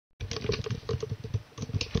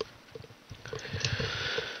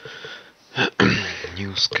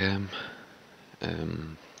new scam.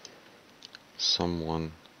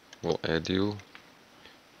 Someone will add you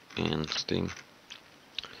in Steam.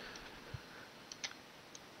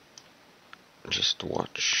 Just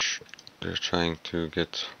watch. They're trying to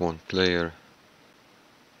get one player,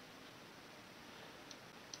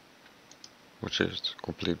 which is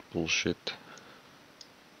complete bullshit.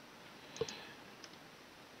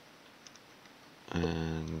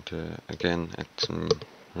 And again, at some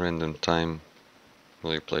random time,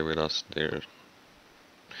 will you play with us? They're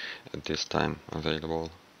at this time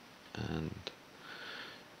available, and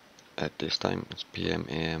at this time it's PM,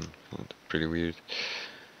 AM, pretty weird.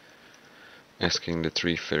 Asking the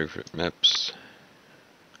 3 favorite maps.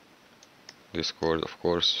 Discord, of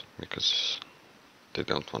course, because they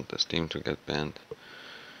don't want the Steam to get banned.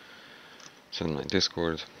 Send my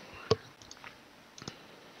Discord.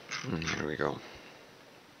 And here we go.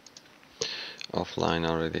 Offline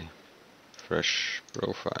already. Fresh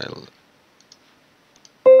profile.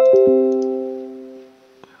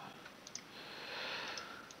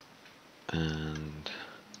 And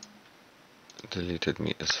deleted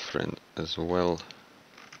me as friend as well.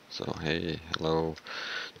 So hey, hello,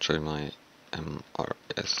 join my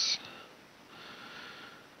MRS.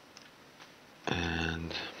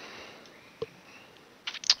 And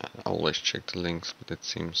I always check the links, but it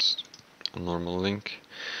seems a normal link,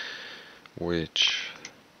 which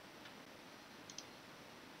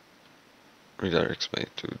redirects me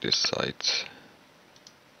to this site.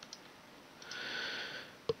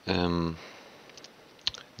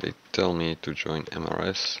 They tell me to join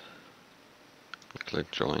MRS. I click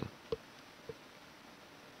join.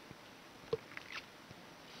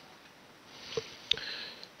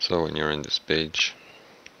 So when you're in this page,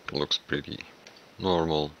 it looks pretty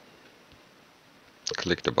normal.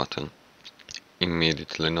 Click the button.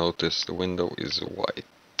 Immediately notice the window is white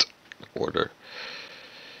border.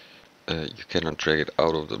 You cannot drag it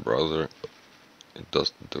out of the browser. It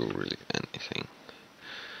doesn't do really anything.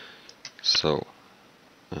 So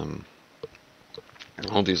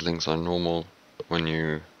all these links are normal when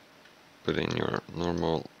you put in your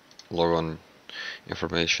normal logon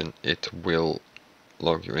information. It will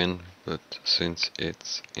log you in, but since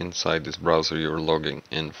it's inside this browser, you're logging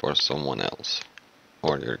in for someone else,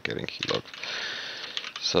 or you're getting keylogged.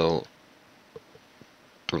 So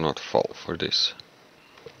do not fall for this,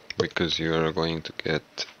 because you are going to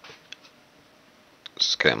get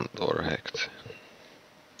scammed or hacked.